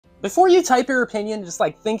Before you type your opinion, just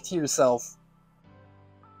like think to yourself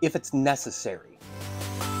if it's necessary.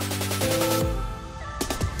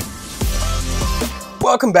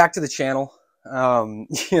 Welcome back to the channel.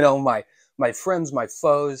 You know, my friends, my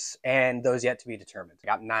foes, and those yet to be determined. I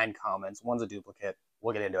got 9 comments. One's a duplicate.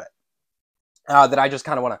 We'll get into it. That I just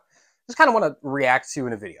kind of want to react to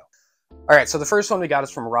in a video. All right, so the first one we got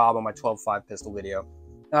is from Rob on my 12.5 pistol video.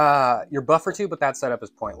 Your buffer tube with that setup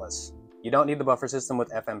is pointless. You don't need the buffer system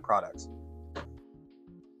with FM products.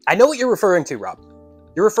 I know what you're referring to, Rob.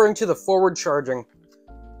 You're referring to the forward charging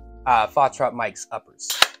Foxtrot mics uppers.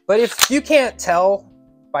 But if you can't tell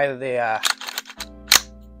by the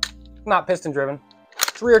not piston driven,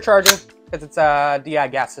 it's rear charging because it's a DI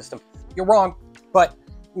gas system. You're wrong, but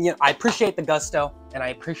you know, I appreciate the gusto and I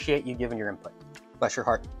appreciate you giving your input. Bless your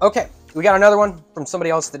heart. Okay, we got another one from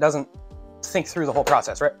somebody else that doesn't think through the whole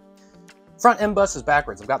process, right? Front end bus is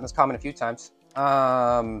backwards. I've gotten this comment a few times.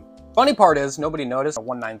 Funny part is nobody noticed a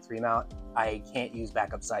 193 mount. I can't use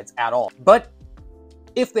backup sights at all. But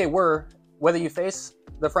if they were, whether you face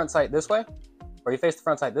the front sight this way or you face the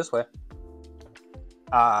front sight this way,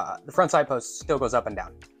 the front sight post still goes up and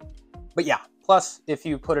down. But yeah, plus if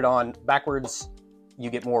you put it on backwards, you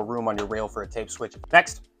get more room on your rail for a tape switch.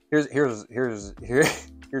 Next, here's a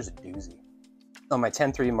doozy. On my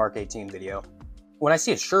 10.3 Mark 18 video, when I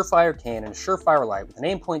see a Surefire cannon and a Surefire light with an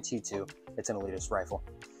Aimpoint T2, it's an elitist rifle.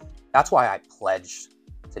 That's why I pledged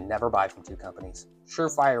to never buy from 2 companies,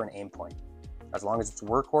 Surefire and Aimpoint. As long as it's a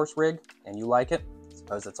workhorse rig and you like it, I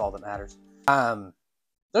suppose that's all that matters.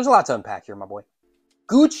 There's a lot to unpack here, my boy.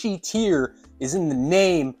 Gucci tier is in the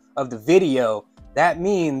name of the video. That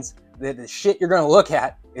means that the shit you're gonna look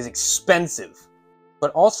at is expensive.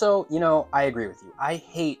 But also, you know, I agree with you. I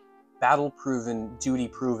hate battle-proven,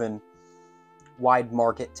 duty-proven, wide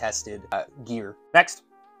market-tested gear. Next.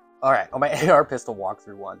 All right, on my AR pistol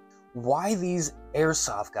walkthrough one. Why these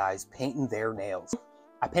airsoft guys painting their nails?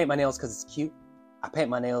 I paint my nails because it's cute. I paint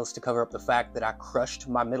my nails to cover up the fact that I crushed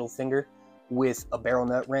my middle finger with a barrel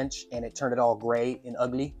nut wrench and it turned it all gray and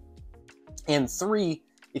ugly. And 3,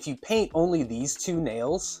 if you paint only these 2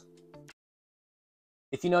 nails,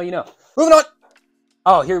 if you know, you know. Moving on.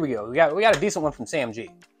 Oh, here we go. We got a decent one from Sam G.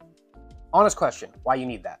 Honest question, why you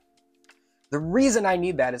need that? The reason I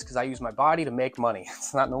need that is because I use my body to make money.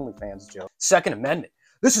 It's not an OnlyFans joke. Second Amendment.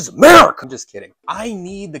 This is America! I'm just kidding. I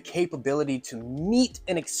need the capability to meet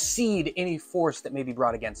and exceed any force that may be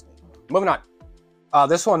brought against me. Moving on.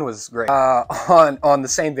 This one was great. On the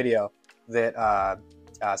same video that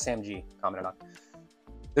Sam G commented on.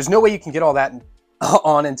 There's no way you can get all that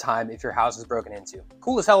on in time if your house is broken into.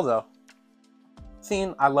 Cool as hell, though.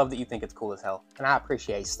 Fiend, I love that you think it's cool as hell, and I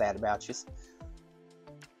appreciate that about you.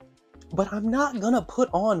 But I'm not gonna put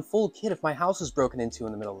on full kit if my house is broken into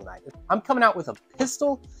in the middle of the night. I'm coming out with a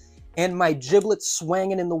pistol and my giblets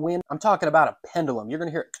swinging in the wind. I'm talking about a pendulum. You're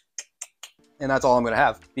gonna hear it, and that's all I'm gonna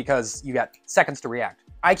have because you got seconds to react.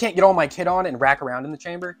 I can't get all my kit on and rack around in the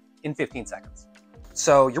chamber in 15 seconds.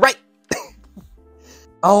 So you're right.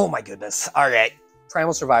 Oh my goodness. All right.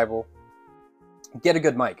 Primal survival. Get a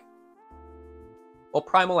good mic. Well,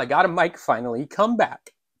 Primal, I got a mic finally. Come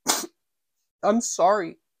back. I'm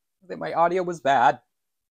sorry that my audio was bad.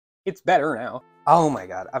 It's better now. Oh my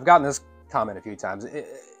god. I've gotten this comment a few times.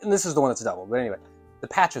 And this is the one that's double. But anyway, the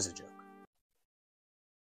patch is a joke.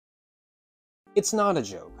 It's not a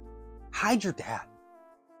joke. Hide your dad.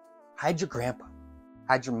 Hide your grandpa.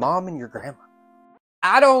 Hide your mom and your grandma.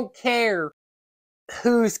 I don't care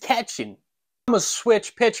who's catching. I'm a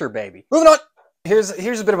switch pitcher, baby. Moving on. Here's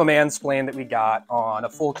a bit of a mansplain that we got on a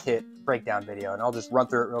full kit breakdown video, and I'll just run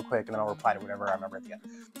through it real quick, and then I'll reply to whatever I remember at the end.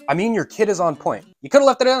 I mean, your kit is on point. You could have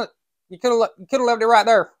left it in. You could have left it right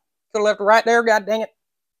there. Could have left it right there. God dang it!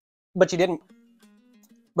 But you didn't.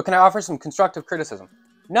 But can I offer some constructive criticism?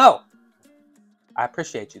 No. I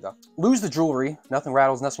appreciate you though. Lose the jewelry. Nothing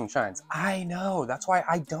rattles. Nothing shines. I know. That's why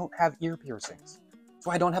I don't have ear piercings. That's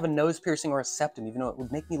why I don't have a nose piercing or a septum, even though it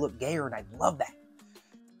would make me look gayer, and I'd love that.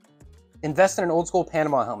 Invest in an old school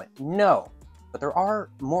Panama helmet. No, but there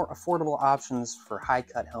are more affordable options for high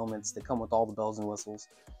cut helmets that come with all the bells and whistles.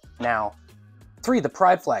 Now, 3, the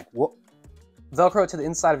pride flag. Velcro to the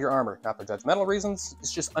inside of your armor. Not for judgmental reasons,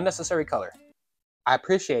 it's just unnecessary color. I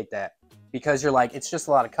appreciate that because you're like, it's just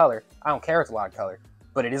a lot of color. I don't care if it's a lot of color,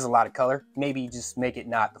 but it is a lot of color. Maybe just make it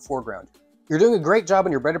not the foreground. You're doing a great job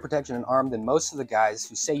on your better protection and arm than most of the guys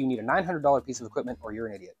who say you need a $900 piece of equipment or you're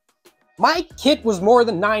an idiot. My kit was more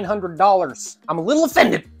than $900. I'm a little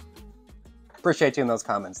offended. Appreciate you in those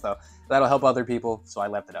comments, though. That'll help other people, so I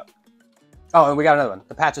left it up. Oh, and we got another one.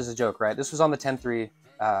 The patch is a joke, right? This was on the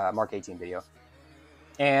 10.3 Mark 18 video.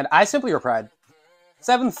 And I simply replied,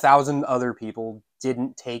 7,000 other people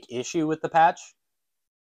didn't take issue with the patch.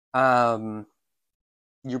 You're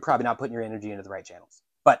probably not putting your energy into the right channels.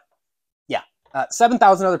 But yeah,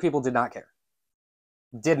 7,000 other people did not care.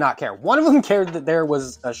 Did not care. One of them cared that there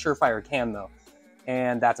was a Surefire cam though,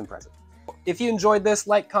 and that's impressive. If you enjoyed this,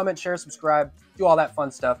 like, comment, share, subscribe, do all that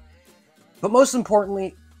fun stuff. But most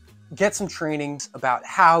importantly, get some trainings about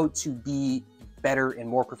how to be better and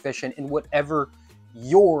more proficient in whatever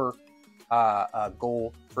your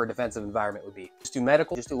goal for a defensive environment would be. Just do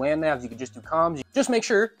medical, just do land navs, you could just do comms. Just make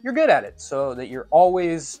sure you're good at it so that you're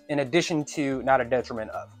always in addition to, not a detriment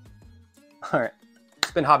of. All right,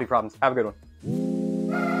 it's been Hobby Problems. Have a good one.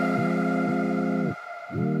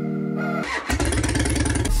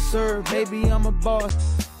 Sir, baby, I'm a boss.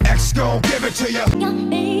 X gon' give it to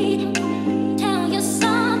you.